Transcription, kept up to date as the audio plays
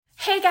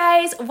Hey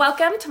guys,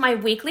 welcome to my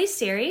weekly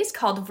series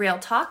called Real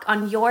Talk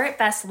on Your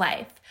Best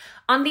Life.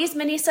 On these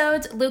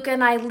minisodes, Luca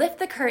and I lift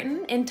the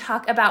curtain and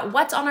talk about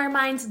what's on our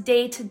minds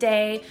day to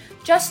day,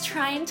 just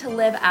trying to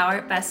live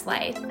our best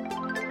life.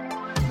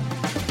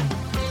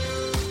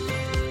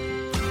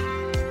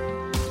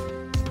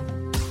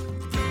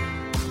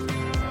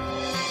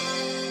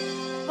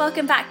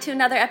 Welcome back to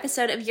another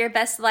episode of Your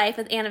Best Life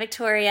with Anna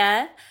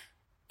Victoria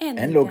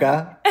and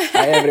Luca.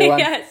 Hi everyone.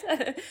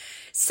 Yes.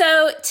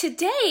 So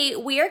today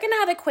we are going to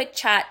have a quick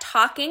chat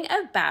talking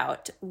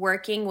about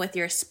working with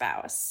your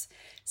spouse.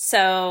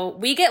 So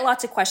we get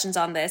lots of questions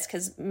on this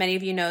because many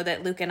of you know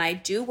that Luca and I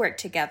do work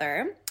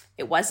together.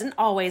 It wasn't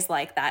always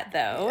like that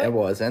though. It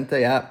wasn't,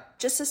 yeah.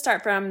 Just to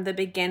start from the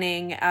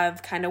beginning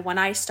of kind of when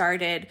I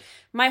started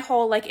my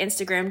whole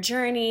Instagram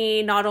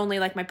journey, not only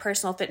my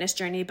personal fitness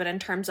journey, but in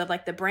terms of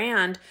the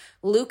brand,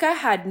 Luca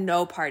had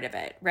no part of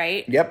it,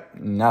 right? Yep,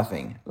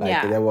 nothing.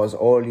 That was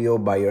all you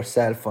by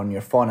yourself on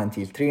your phone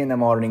until 3 in the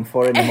morning,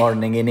 4 in the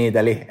morning in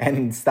Italy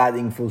and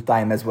studying full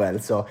time as well.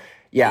 So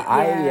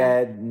I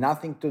had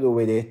nothing to do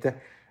with it.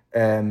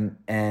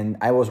 And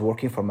I was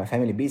working for my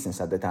family business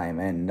at the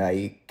time, and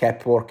I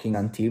kept working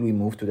until we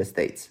moved to the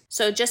States.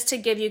 So just to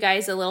give you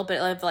guys a little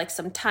bit of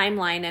some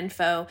timeline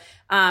info,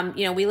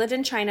 we lived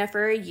in China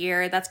for a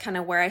year. That's kind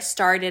of where I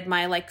started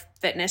my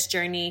fitness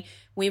journey.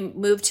 We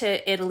moved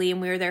to Italy and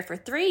we were there for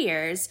 3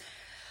 years.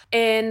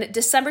 In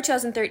December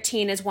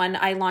 2013 is when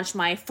I launched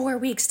my 4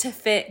 Weeks to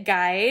Fit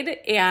guide,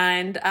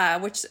 and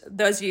which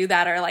those of you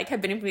that are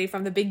have been with me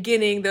from the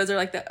beginning, those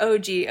are the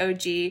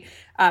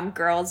OG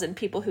girls and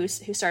people who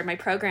started my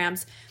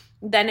programs.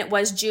 Then it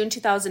was June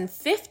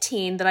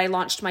 2015 that I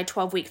launched my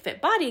 12-week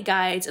Fit Body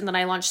guides, and then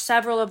I launched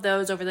several of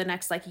those over the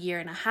next year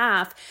and a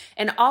half,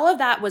 and all of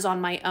that was on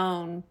my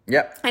own.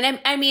 Yep. And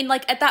I mean,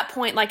 at that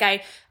point,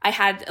 I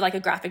had a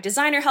graphic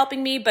designer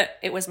helping me, but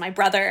it was my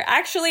brother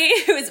actually,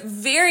 who was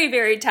very,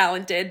 very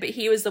talented, but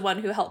he was the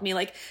one who helped me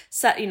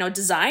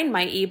design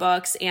my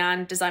ebooks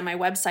and design my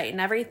website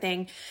and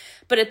everything.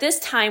 But at this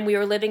time, we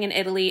were living in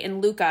Italy, and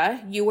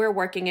Luca, you were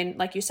working in,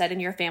 like you said, in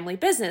your family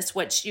business,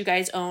 which you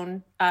guys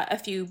own a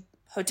few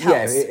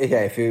hotels.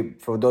 Yeah.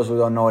 For those who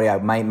don't know,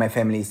 my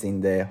family is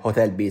in the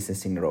hotel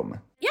business in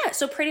Rome. Yeah,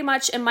 so pretty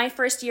much in my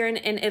first year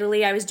in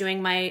Italy, I was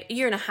doing my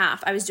year and a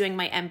half. I was doing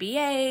my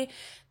MBA.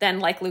 Then,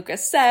 like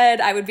Lucas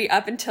said, I would be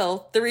up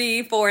until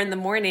 3, 4 in the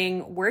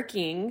morning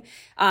working,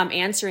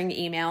 answering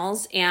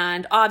emails.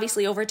 And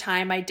obviously over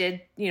time, I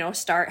did,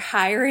 start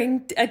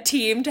hiring a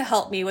team to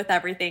help me with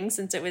everything,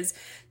 since it was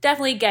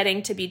definitely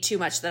getting to be too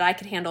much that I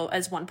could handle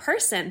as one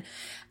person.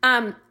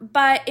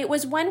 But it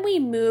was when we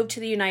moved to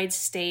the United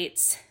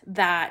States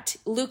that,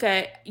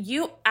 Luca,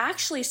 you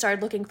actually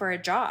started looking for a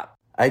job.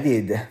 I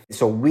did.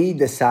 So we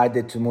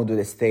decided to move to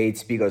the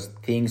States because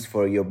things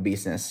for your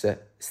business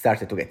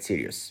started to get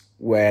serious.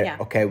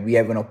 Okay, we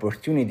have an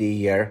opportunity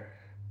here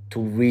to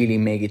really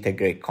make it a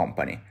great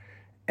company.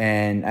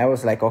 And I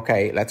was like,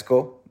 okay, let's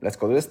go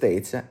to the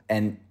States.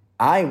 And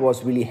I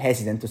was really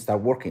hesitant to start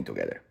working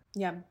together.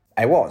 Yeah.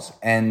 I was.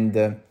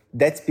 And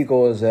that's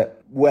because,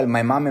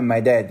 my mom and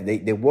my dad,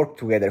 they worked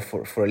together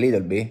for a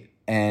little bit.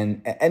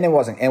 And it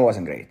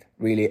wasn't great.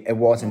 Really, it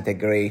wasn't a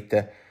great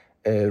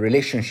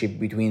relationship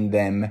between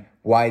them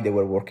while they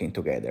were working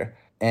together.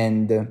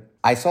 And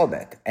I saw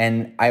that,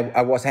 and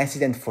I was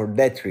hesitant for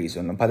that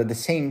reason. But at the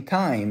same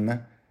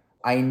time,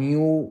 I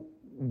knew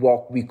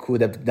what we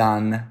could have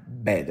done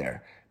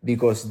better,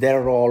 because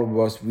their role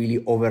was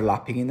really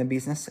overlapping in the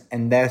business,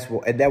 and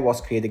that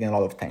was creating a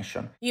lot of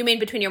tension. You mean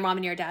between your mom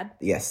and your dad?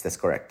 Yes, that's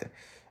correct.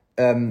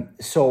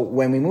 So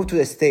when we moved to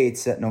the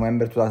States,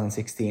 November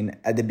 2016,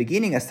 at the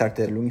beginning, I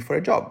started looking for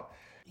a job.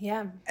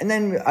 Yeah. And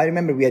then I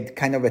remember we had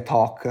kind of a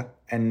talk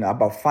and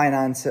about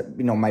finance.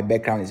 My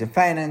background is in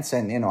finance,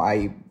 and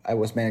I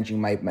was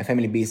managing my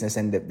family business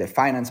and the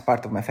finance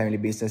part of my family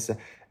business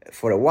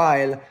for a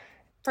while.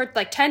 For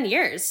 10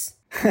 years.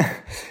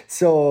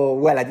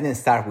 So, I didn't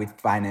start with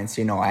finance.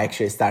 I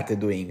actually started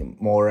doing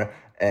more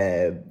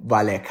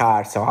valet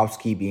cars, so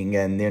housekeeping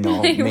and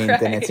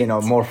maintenance.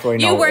 Right. More for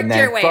you worked and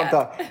your way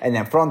up. And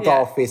then front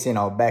office,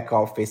 back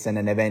office, and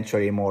then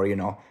eventually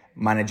more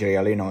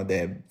managerial,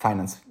 the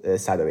finance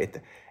side of it.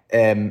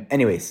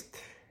 Anyways,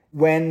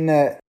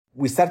 when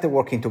we started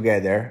working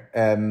together,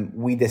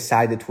 we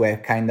decided to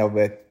have kind of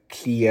a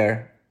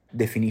clear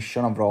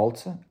definition of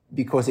roles,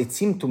 because it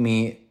seemed to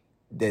me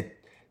that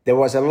there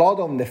was a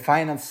lot on the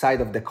finance side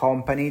of the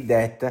company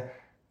that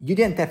you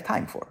didn't have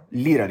time for,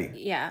 literally.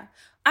 Yeah.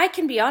 I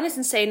can be honest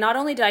and say, not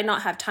only did I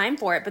not have time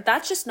for it, but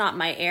that's just not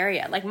my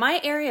area. My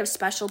area of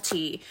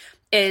specialty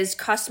is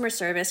customer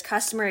service,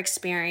 customer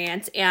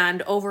experience,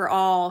 and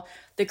overall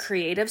the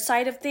creative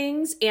side of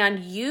things. And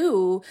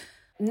you,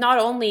 not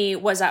only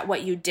was that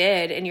what you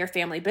did in your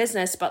family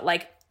business, but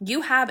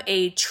you have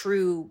a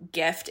true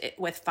gift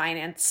with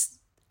finance,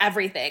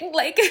 everything.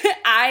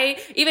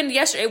 Even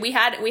yesterday we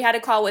had a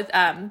call with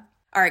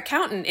our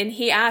accountant, and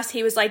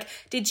he was like,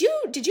 did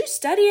you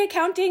study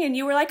accounting? And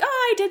you were like,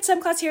 oh, I did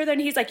some class here or there.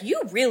 And he's like,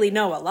 you really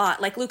know a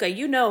lot. Like, Luca,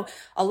 you know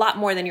a lot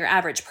more than your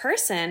average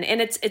person.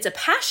 And it's a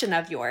passion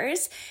of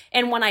yours.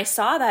 And when I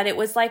saw that, it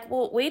was like,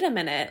 well, wait a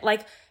minute.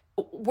 Like,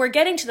 we're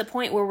getting to the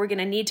point where we're going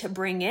to need to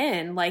bring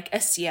in like a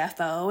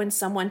CFO and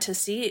someone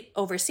to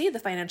oversee the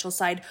financial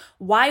side.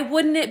 Why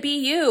wouldn't it be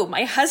you,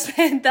 my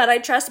husband, that I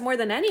trust more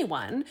than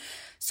anyone?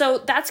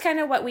 So that's kind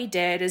of what we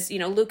did is,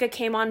 Luca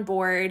came on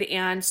board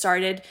and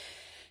started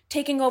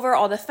taking over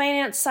all the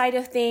finance side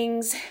of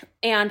things.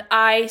 And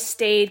I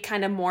stayed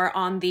kind of more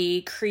on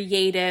the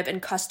creative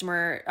and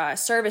customer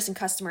service and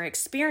customer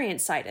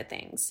experience side of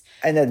things.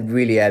 And that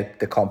really helped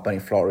the company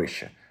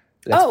flourish.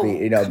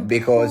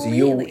 Because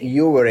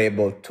you were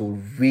able to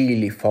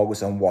really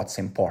focus on what's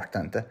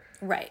important.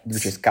 Right.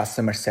 Which is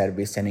customer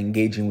service and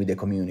engaging with the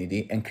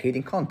community and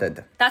creating content.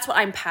 That's what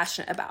I'm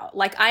passionate about.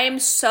 Like, I am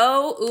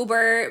so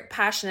uber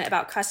passionate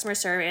about customer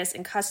service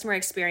and customer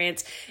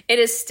experience. It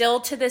is still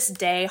to this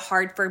day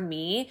hard for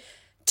me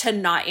to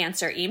not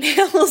answer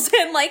emails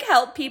and like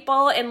help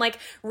people and like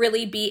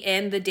really be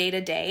in the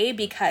day-to-day,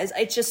 because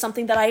it's just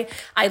something that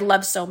I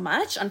love so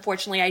much.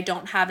 Unfortunately, I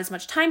don't have as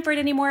much time for it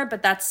anymore,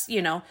 but that's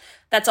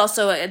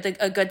also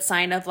a good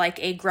sign of like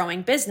a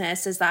growing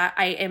business, is that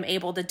I am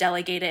able to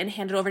delegate it and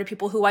hand it over to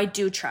people who I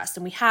do trust.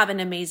 And we have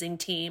an amazing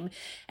team,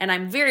 and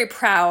I'm very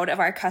proud of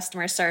our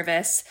customer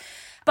service.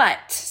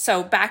 But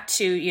so back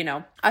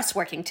to, us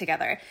working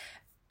together.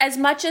 As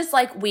much as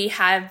like we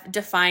have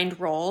defined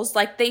roles,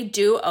 like they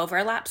do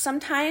overlap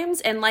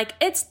sometimes, and like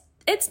it's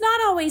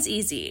not always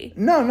easy.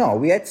 No,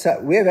 we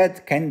have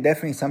had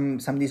definitely some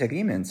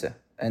disagreements,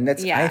 and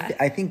that's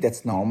I think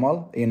that's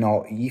normal.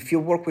 If you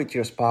work with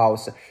your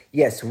spouse,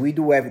 yes, we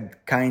do have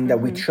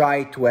we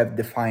try to have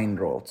defined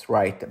roles,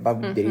 right?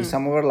 But there is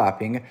some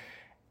overlapping.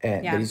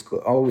 There is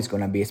always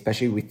going to be,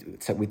 especially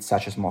with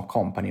such a small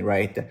company,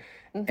 right?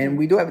 And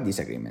we do have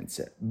disagreements,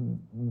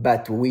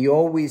 but we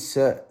always,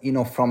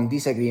 from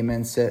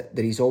disagreements,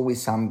 there is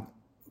always some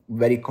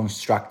very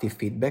constructive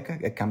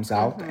feedback that comes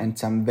out, and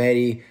some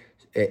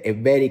a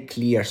very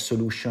clear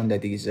solution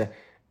that is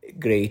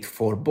great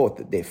for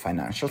both the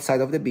financial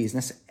side of the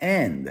business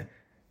and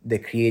the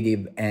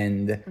creative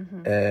and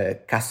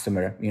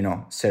customer,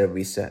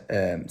 service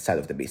side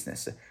of the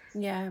business.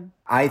 Yeah,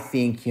 I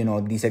think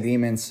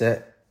disagreements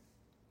are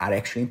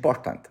actually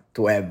important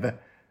to have.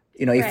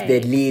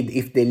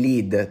 If they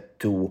lead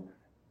to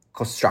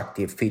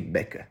constructive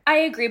feedback. I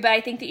agree, but I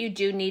think that you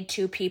do need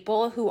two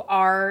people who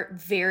are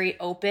very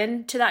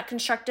open to that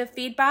constructive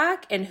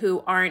feedback and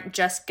who aren't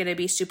just going to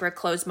be super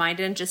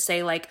closed-minded and just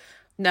say like,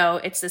 no,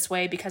 it's this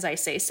way because I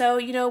say so,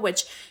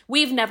 which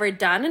we've never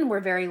done, and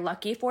we're very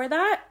lucky for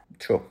that.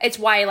 True. It's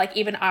why like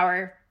even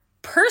our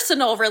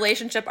personal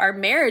relationship, our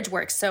marriage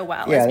works so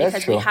well, is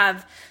because we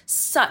have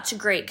such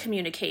great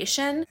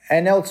communication.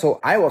 And also,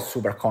 I was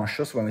super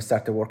conscious when we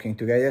started working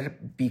together,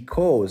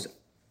 because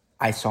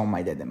I saw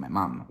my dad and my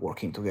mom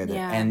working together.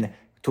 Yeah. And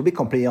to be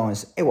completely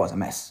honest, it was a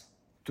mess.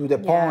 To the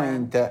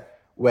point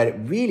where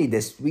really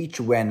the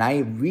switch, when I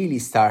really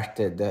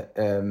started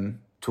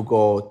to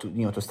go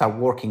to, to start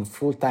working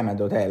full-time at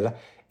the hotel,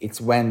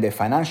 it's when the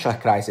financial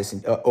crisis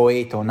in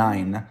 08,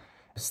 09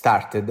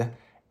 started.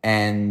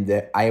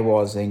 And I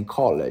was in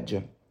college,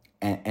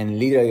 and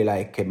literally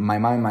like my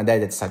mom and my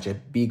dad had such a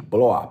big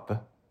blow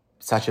up,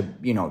 such a,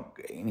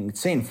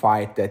 insane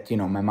fight that,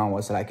 my mom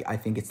was like, I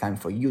think it's time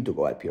for you to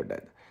go help your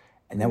dad.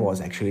 And that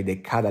was actually the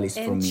catalyst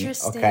for me.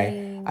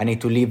 Okay, I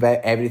need to leave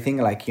everything,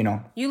 like,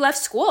 You left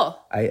school.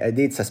 I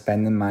did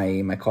suspend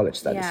my college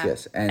studies,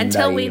 yes. And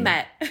until we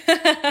met.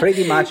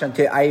 Pretty much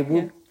until I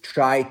would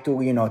try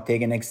to,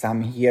 take an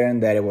exam here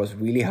and there. It was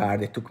really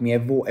hard. It took me a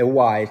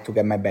while to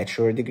get my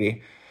bachelor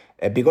degree.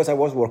 Because I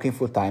was working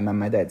full time at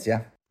my dad's,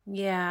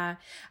 Yeah.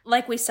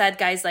 Like we said,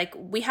 guys, like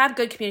we have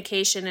good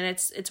communication, and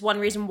it's one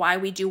reason why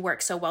we do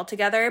work so well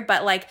together.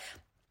 But like,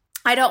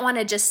 I don't want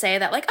to just say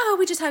that like, oh,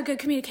 we just have good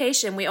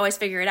communication, we always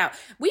figure it out.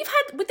 There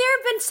have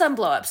been some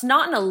blowups,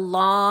 not in a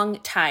long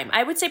time.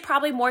 I would say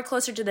probably more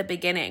closer to the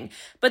beginning.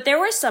 But there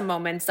were some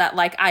moments that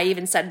like I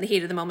even said in the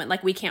heat of the moment,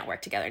 like, we can't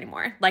work together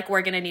anymore. Like,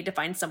 we're going to need to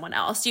find someone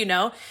else,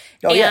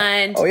 Oh,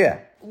 yeah.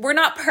 We're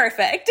not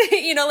perfect,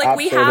 like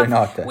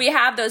Absolutely we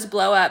have those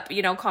blow up,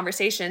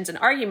 conversations and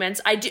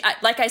arguments.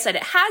 Like I said,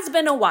 it has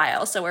been a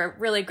while, so we're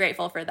really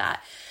grateful for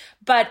that.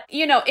 But,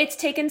 it's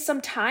taken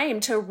some time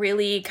to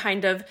really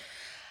kind of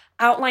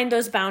outline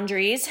those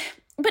boundaries,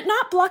 but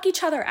not block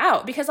each other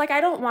out, because like,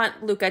 I don't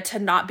want Luca to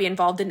not be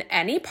involved in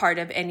any part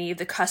of any of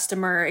the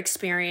customer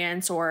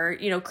experience or,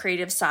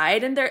 creative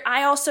side. And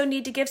I also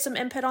need to give some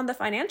input on the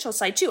financial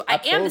side too.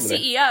 Absolutely. I am the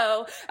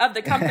CEO of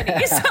the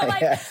company. So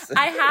like, yes.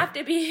 I have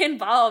to be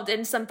involved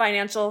in some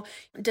financial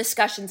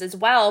discussions as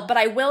well. But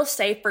I will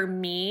say, for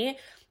me,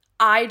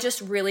 I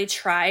just really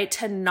try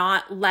to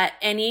not let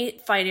any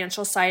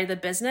financial side of the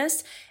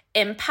business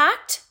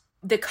impact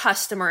the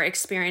customer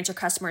experience or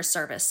customer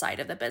service side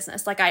of the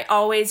business. Like I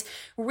always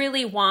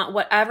really want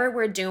whatever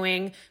we're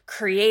doing,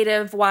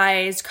 creative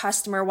wise,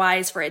 customer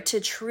wise, for it to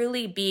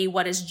truly be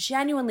what is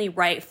genuinely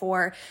right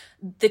for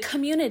the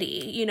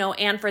community, you know,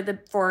 and for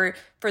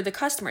the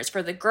customers,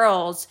 for the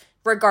girls,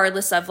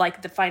 regardless of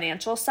like the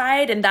financial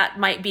side. And that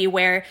might be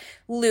where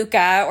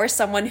Luca or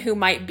someone who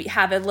might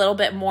have a little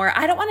bit more,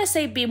 I don't want to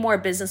say be more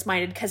business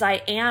minded, because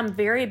I am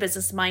very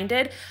business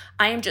minded.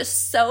 I am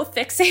just so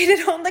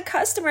fixated on the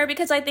customer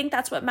because I think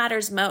that's what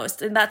matters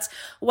most. And that's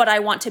what I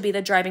want to be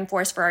the driving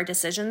force for our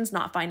decisions,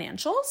 not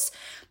financials.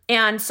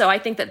 And so I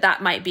think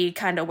that might be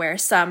kind of where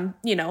some,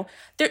 you know,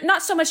 there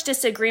not so much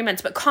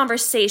disagreements, but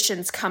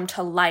conversations come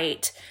to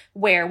light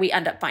where we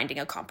end up finding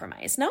a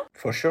compromise. No?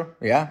 For sure.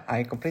 Yeah,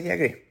 I completely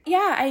agree.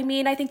 Yeah, I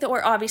mean, I think that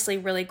we're obviously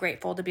really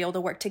grateful to be able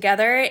to work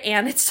together.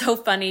 And it's so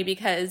funny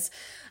because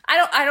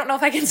I don't know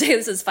if I can say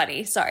this is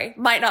funny. Sorry,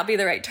 might not be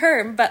the right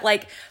term, but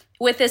like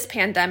with this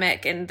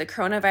pandemic and the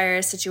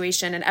coronavirus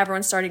situation and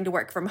everyone starting to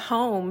work from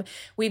home,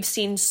 we've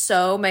seen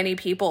so many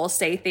people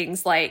say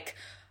things like,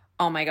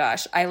 oh my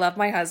gosh, I love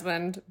my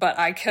husband, but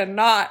I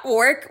cannot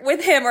work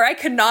with him, or I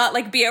cannot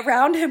like be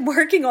around him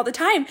working all the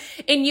time.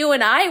 And you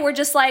and I were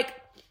just like,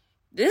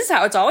 this is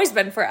how it's always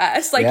been for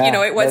us. Like, you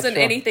know, it wasn't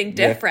anything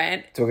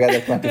different. Together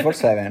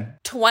 24/7.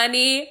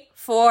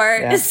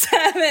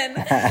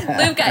 24/7.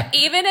 Luca,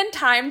 even in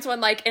times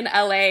when like in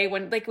LA,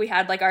 when like we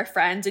had like our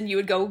friends and you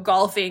would go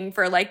golfing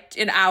for like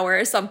an hour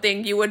or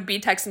something, you would be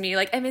texting me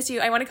like, I miss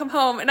you, I want to come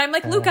home. And I'm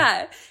like,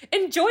 Luca,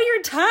 enjoy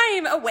your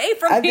time away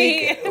from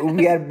me. I think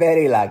we are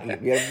very lucky.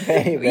 We are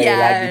very, very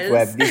lucky to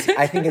have this.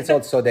 I think it's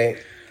also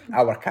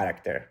our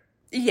character.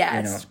 Yes,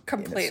 you know,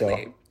 completely.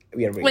 So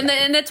we are really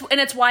and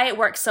it's why it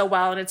works so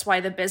well, and it's why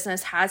the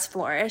business has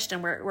flourished,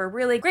 and we're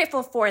really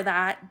grateful for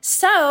that.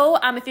 So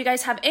if you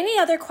guys have any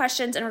other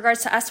questions in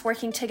regards to us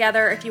working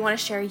together, if you want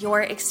to share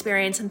your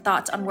experience and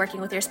thoughts on working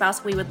with your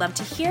spouse, we would love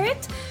to hear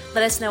it.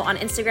 Let us know on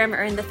Instagram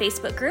or in the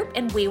Facebook group,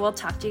 and we will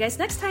talk to you guys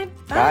next time.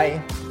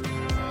 Bye. Bye.